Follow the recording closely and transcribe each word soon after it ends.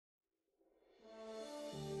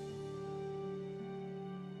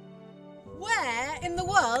in the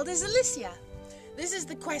world is Alicia? This is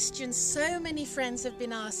the question so many friends have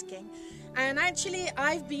been asking, and actually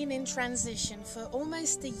I've been in transition for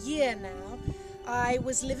almost a year now. I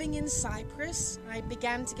was living in Cyprus. I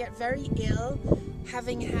began to get very ill,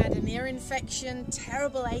 having had an ear infection,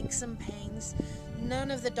 terrible aches and pains.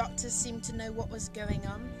 None of the doctors seemed to know what was going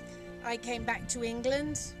on. I came back to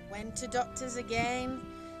England, went to doctors again.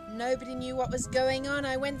 Nobody knew what was going on.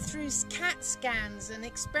 I went through CAT scans and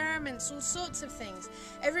experiments, all sorts of things.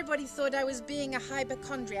 Everybody thought I was being a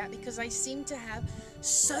hypochondriac because I seemed to have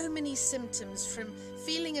so many symptoms, from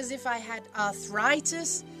feeling as if I had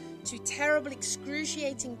arthritis to terrible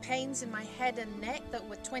excruciating pains in my head and neck that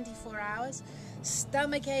were 24 hours,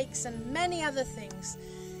 stomach aches and many other things.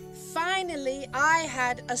 Finally, I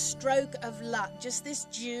had a stroke of luck just this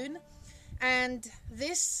June, and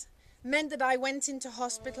this meant that I went into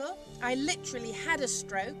hospital. I literally had a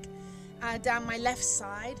stroke down my left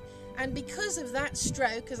side, and because of that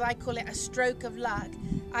stroke, as I call it, a stroke of luck,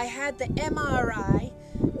 I had the MRI,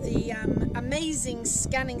 the amazing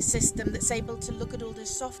scanning system that's able to look at all the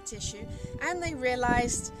soft tissue, and they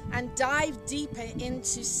realized and dived deeper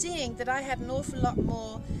into seeing that I had an awful lot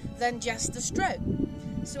more than just a stroke.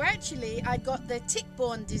 So actually I got the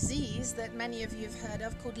tick-borne disease that many of you have heard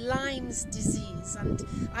of called Lyme's disease, and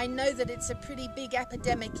I know that it's a pretty big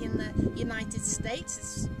epidemic in the United States.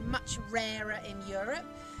 It's much rarer in Europe,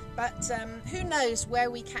 but who knows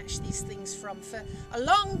where we catch these things from. For a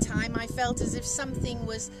long time I felt as if something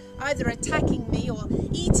was either attacking me or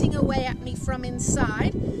eating away at me from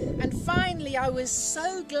inside, and finally I was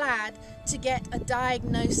so glad to get a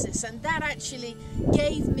diagnosis, and that actually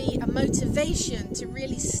gave me a motivation to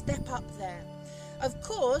really step up there. Of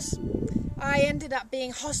course, I ended up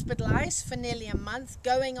being hospitalized for nearly a month,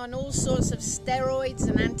 going on all sorts of steroids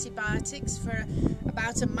and antibiotics for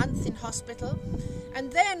about a month in hospital. And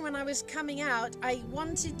then when I was coming out, I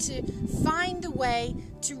wanted to find a way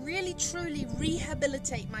to really truly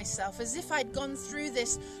rehabilitate myself, as if I'd gone through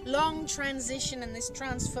this long transition and this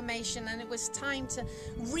transformation, and it was time to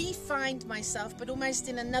re-find myself, but almost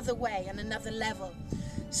in another way and another level.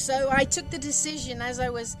 So I took the decision, as I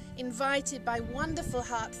was invited by wonderful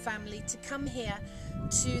Heart family, to come here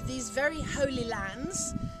to these very holy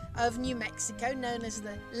lands of New Mexico, known as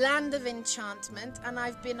the Land of Enchantment, and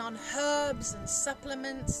I've been on herbs and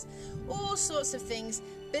supplements, all sorts of things,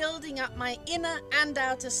 building up my inner and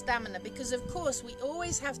outer stamina, because of course we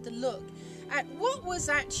always have to look at what was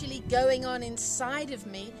actually going on inside of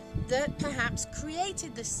me that perhaps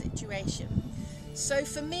created this situation. So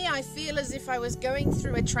for me, I feel as if I was going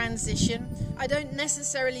through a transition. I don't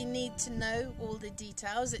necessarily need to know all the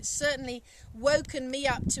details. It's certainly woken me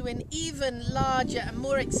up to an even larger and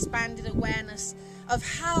more expanded awareness of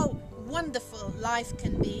how wonderful life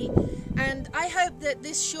can be. And I hope that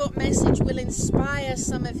this short message will inspire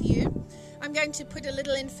some of you. I'm going to put a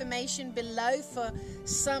little information below for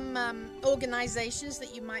some organizations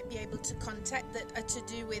that you might be able to contact that are to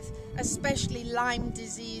do with especially Lyme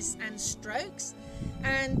disease and strokes.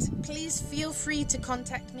 And please feel free to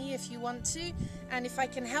contact me if you want to, and if I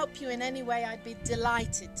can help you in any way, I'd be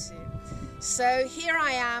delighted to. So here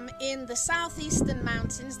I am in the southeastern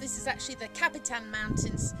mountains. This is actually the Capitan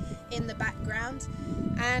Mountains in the background,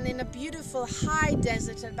 and in a beautiful high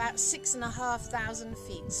desert at about 6,500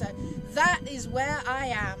 feet. So that is where I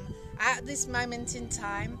am at this moment in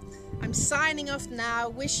time. I'm signing off now.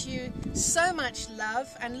 Wish you so much love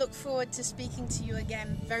and look forward to speaking to you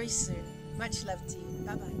again very soon. Much love to you.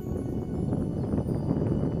 Bye-bye.